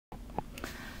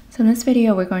So in this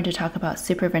video, we're going to talk about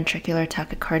supraventricular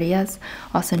tachycardias,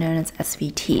 also known as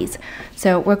SVTs.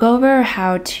 So we'll go over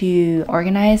how to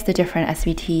organize the different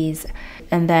SVTs,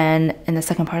 and then in the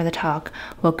second part of the talk,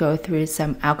 we'll go through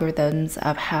some algorithms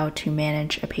of how to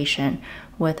manage a patient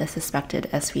with a suspected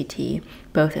SVT,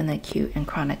 both in the acute and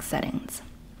chronic settings.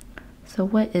 So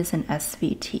what is an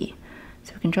SVT?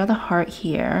 So we can draw the heart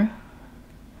here.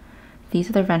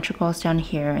 These are the ventricles down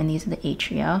here, and these are the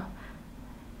atria.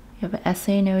 You have an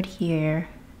SA node here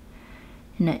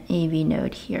and an AV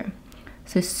node here.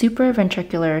 So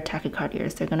supraventricular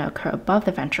tachycardias, they're going to occur above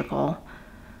the ventricle,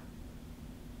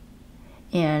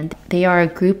 and they are a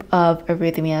group of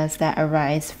arrhythmias that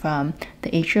arise from the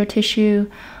atrial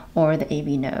tissue or the AV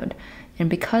node. And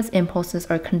because impulses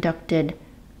are conducted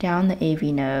down the AV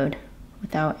node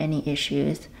without any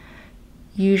issues,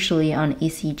 usually on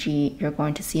ECG, you're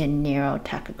going to see a narrow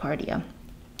tachycardia.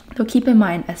 Though keep in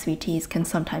mind, SVTs can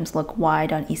sometimes look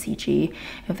wide on ECG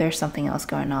if there's something else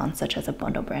going on, such as a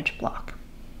bundle branch block.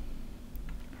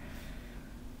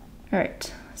 All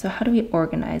right, so how do we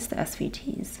organize the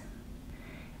SVTs?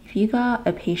 If you got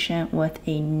a patient with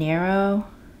a narrow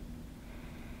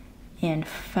and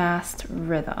fast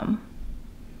rhythm,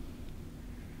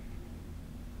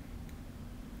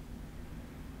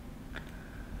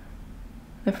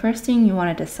 the first thing you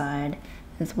want to decide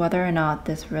is whether or not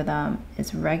this rhythm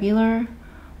is regular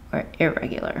or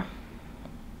irregular.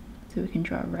 So we can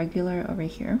draw regular over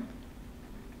here.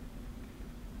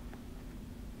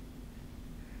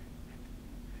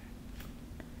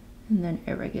 And then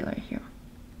irregular here.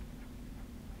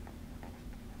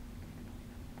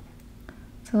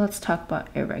 So let's talk about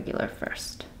irregular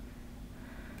first.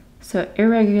 So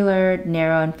irregular,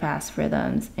 narrow, and fast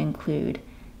rhythms include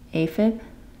AFib,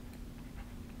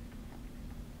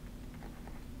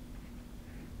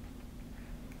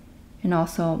 and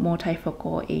also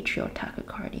multifocal atrial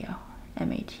tachycardia,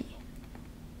 MAT.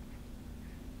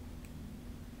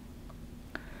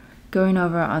 Going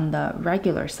over on the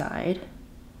regular side,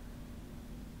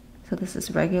 so this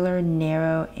is regular,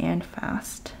 narrow, and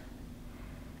fast.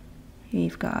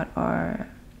 We've got our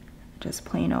just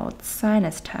plain old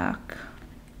sinus tach.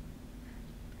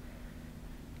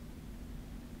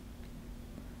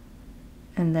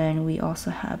 And then we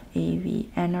also have AV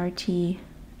NRT.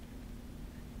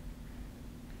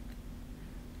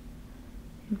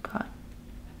 We've got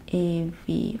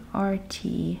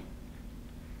AVRT,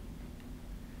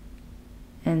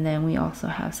 and then we also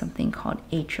have something called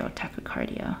atrial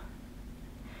tachycardia.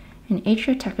 And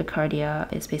atrial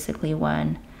tachycardia is basically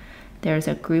when there's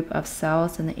a group of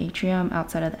cells in the atrium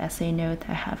outside of the SA node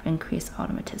that have increased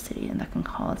automaticity, and that can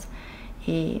cause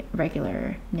a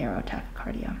regular narrow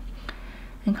tachycardia.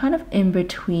 And kind of in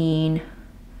between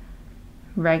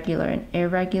regular and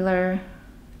irregular,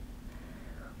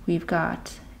 we've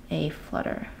got a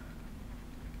flutter.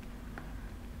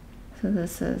 So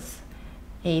this is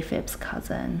AFib's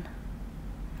cousin.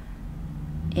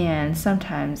 And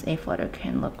sometimes a flutter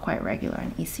can look quite regular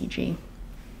in ECG.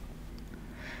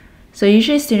 So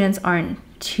usually students aren't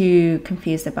too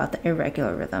confused about the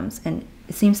irregular rhythms, and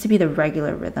it seems to be the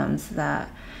regular rhythms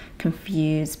that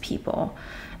confuse people.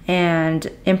 And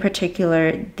in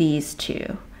particular, these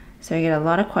two. So I get a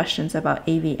lot of questions about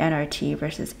AV NRT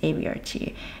versus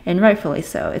AVRT, and rightfully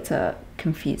so. It's a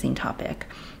confusing topic.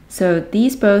 So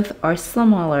these both are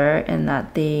similar in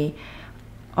that they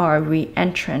are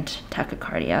reentrant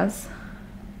tachycardias.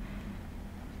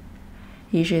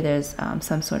 Usually there's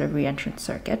some sort of reentrant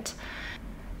circuit.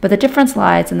 But the difference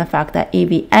lies in the fact that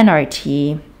AV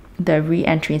NRT, the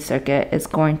reentry circuit, is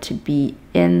going to be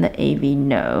in the AV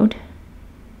node.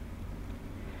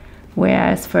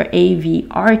 Whereas for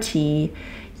AVRT,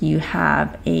 you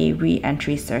have a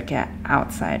re-entry circuit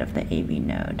outside of the AV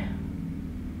node.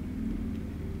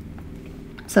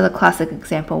 So the classic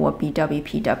example would be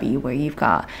WPW, where you've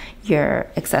got your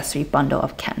accessory bundle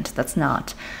of Kent that's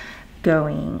not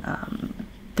going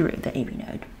through the AV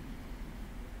node.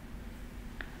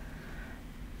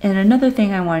 And another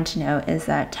thing I wanted to note is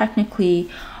that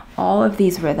technically all of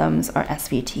these rhythms are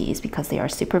SVTs because they are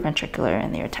supraventricular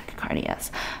and they are tachycardias.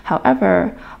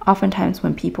 However, oftentimes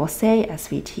when people say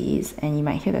SVTs, and you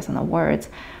might hear this on the words,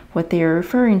 what they are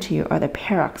referring to are the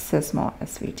paroxysmal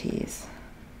SVTs.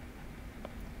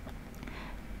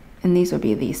 And these would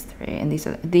be these three, and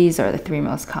these are the three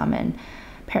most common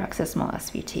paroxysmal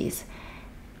SVTs.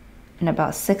 And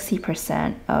about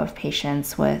 60% of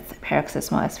patients with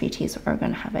paroxysmal SVTs are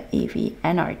going to have an AV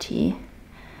NRT.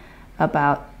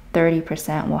 About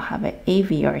 30% will have an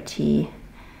AVRT,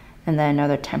 and then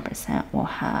another 10% will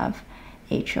have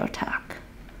atrial tach.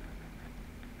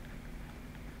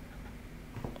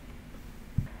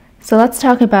 So let's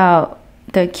talk about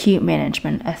the acute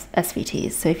management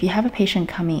SVTs. So if you have a patient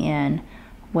coming in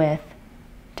with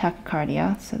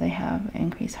tachycardia, so they have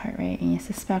increased heart rate, and you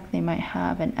suspect they might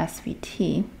have an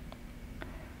SVT,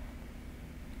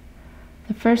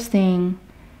 the first thing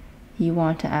you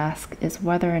want to ask is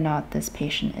whether or not this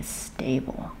patient is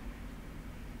stable.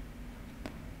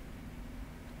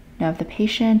 Now, if the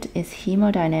patient is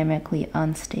hemodynamically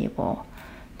unstable,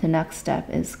 the next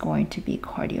step is going to be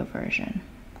cardioversion.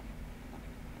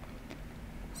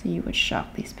 So you would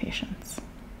shock these patients.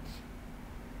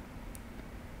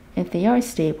 If they are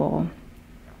stable,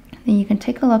 then you can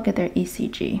take a look at their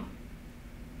ECG.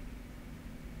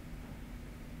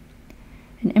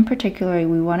 And in particular,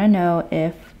 we want to know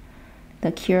if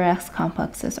the QRS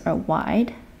complexes are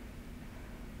wide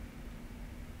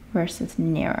versus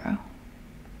narrow.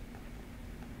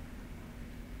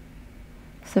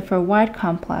 So for wide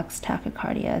complex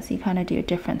tachycardias, you kind of do a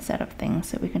different set of things,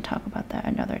 so we can talk about that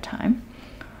another time.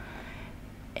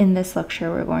 In this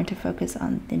lecture, we're going to focus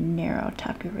on the narrow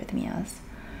tachyarrhythmias.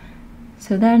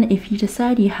 So then if you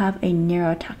decide you have a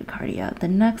narrow tachycardia, the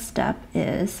next step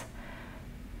is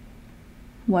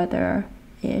whether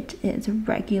it is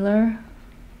regular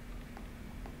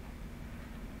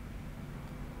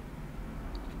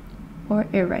or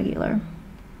irregular.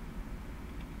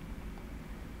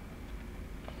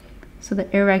 So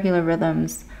the irregular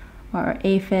rhythms are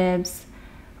AFibs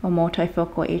or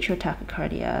multifocal atrial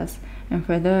tachycardias, and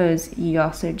for those you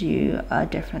also do a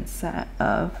different set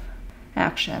of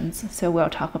actions, so we'll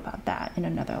talk about that in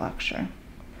another lecture.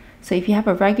 So if you have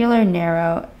a regular,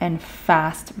 narrow, and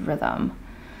fast rhythm,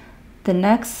 the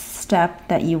next step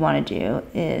that you want to do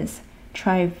is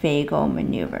trivagal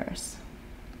maneuvers.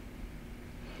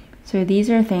 So these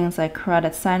are things like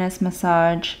carotid sinus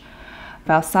massage,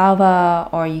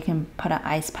 Valsalva, or you can put an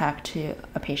ice pack to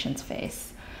a patient's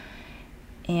face.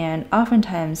 And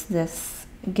oftentimes this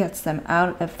gets them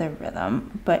out of their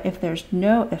rhythm, but if there's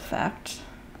no effect,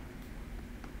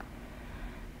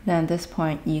 then at this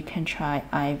point you can try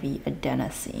IV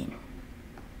adenosine.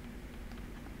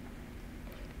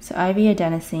 So IV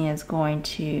adenosine is going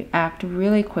to act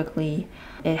really quickly.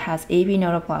 It has AV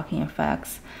nodal blocking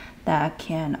effects that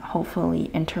can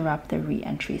hopefully interrupt the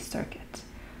re-entry circuit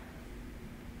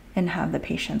and have the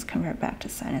patients convert back to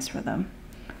sinus rhythm.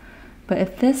 But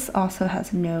if this also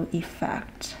has no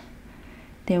effect,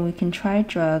 then we can try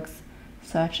drugs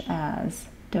such as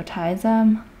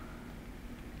diltiazem,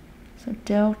 so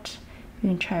DILT. We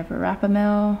can try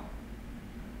verapamil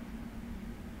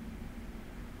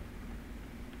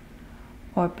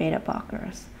or beta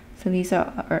blockers. So these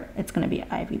are, or it's going to be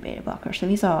IV beta blocker. So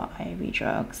these are all IV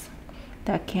drugs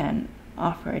that can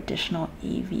offer additional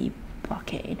AV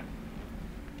blockade.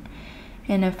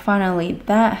 And if finally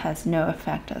that has no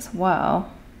effect as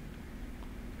well,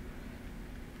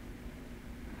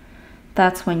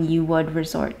 that's when you would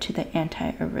resort to the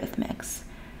antiarrhythmics.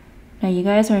 Now, you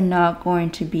guys are not going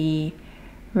to be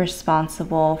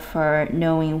responsible for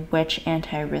knowing which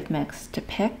antiarrhythmics to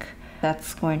pick.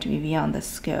 That's going to be beyond the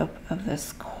scope of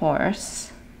this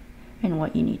course and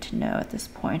what you need to know at this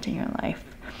point in your life.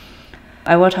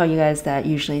 I will tell you guys that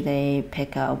usually they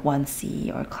pick a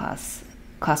 1C or class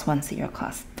 1C or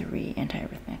class 3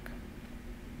 antiarrhythmic.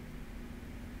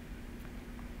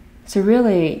 So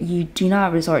really, you do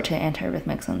not resort to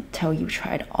antiarrhythmics until you've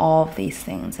tried all of these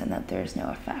things and that there's no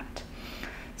effect.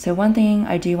 So one thing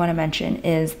I do want to mention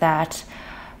is that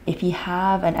if you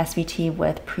have an SVT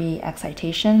with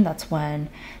pre-excitation, that's when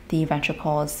the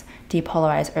ventricles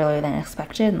depolarize earlier than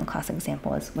expected, and the classic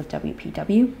example is with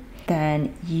WPW,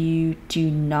 then you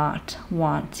do not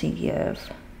want to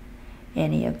give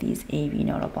any of these AV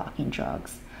nodal blocking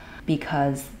drugs,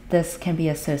 because this can be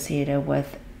associated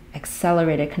with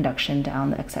accelerated conduction down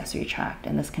the accessory tract,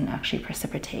 and this can actually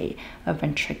precipitate a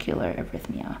ventricular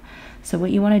arrhythmia. So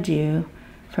what you want to do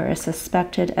for a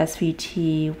suspected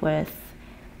SVT with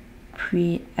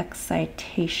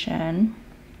pre-excitation,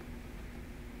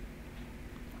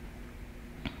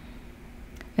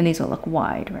 and these will look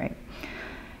wide, right?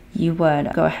 You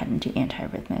would go ahead and do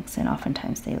antiarrhythmics, and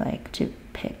oftentimes they like to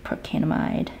pick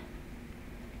procainamide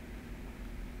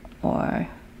or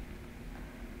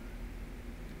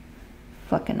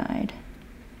flecainide.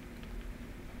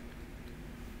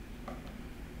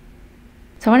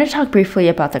 So I want to talk briefly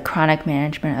about the chronic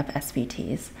management of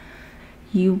SVTs.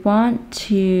 You want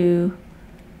to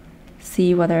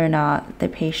see whether or not the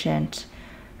patient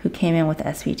who came in with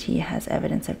SVT has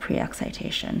evidence of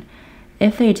pre-excitation.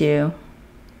 If they do,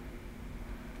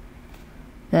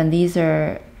 then these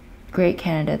are great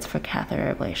candidates for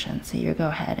catheter ablation. So you go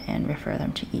ahead and refer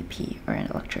them to EP or an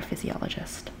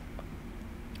electrophysiologist.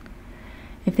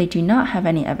 if they do not have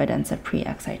any evidence of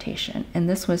pre-excitation, and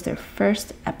this was their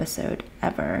first episode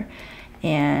ever,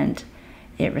 and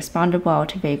it responded well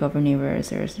to vagal maneuvers,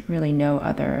 there's really no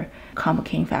other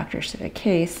complicating factors to the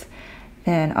case,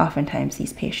 then oftentimes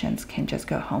these patients can just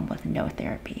go home with no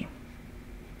therapy.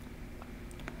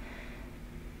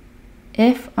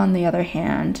 If, on the other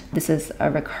hand, this is a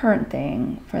recurrent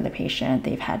thing for the patient,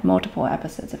 they've had multiple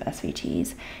episodes of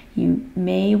SVTs, you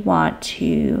may want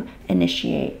to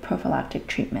initiate prophylactic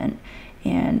treatment.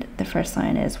 And the first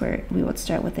line is where we would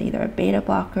start with either a beta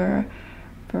blocker,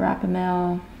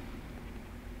 verapamil,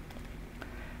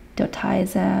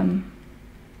 diltiazem,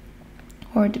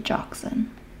 or digoxin.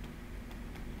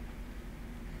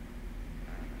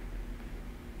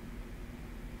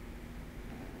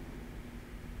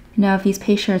 Now, if these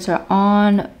patients are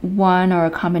on one or a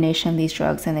combination of these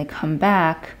drugs and they come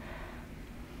back,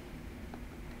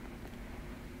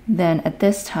 then at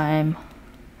this time,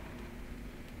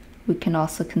 we can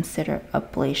also consider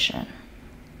ablation.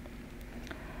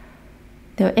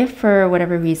 Though if for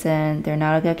whatever reason they're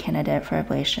not a good candidate for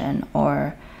ablation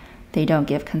or they don't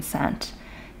give consent,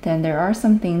 then there are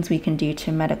some things we can do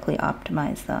to medically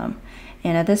optimize them.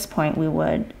 And at this point,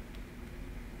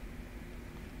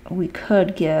 we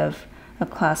could give a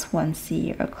class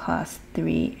 1C or class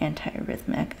 3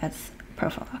 antiarrhythmic as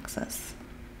prophylaxis.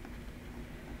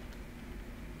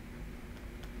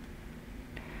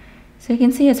 So you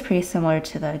can see it's pretty similar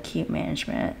to the acute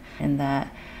management in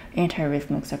that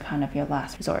antiarrhythmics are kind of your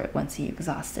last resort once you've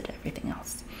exhausted everything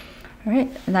else. All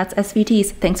right, and that's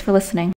SVTs. Thanks for listening.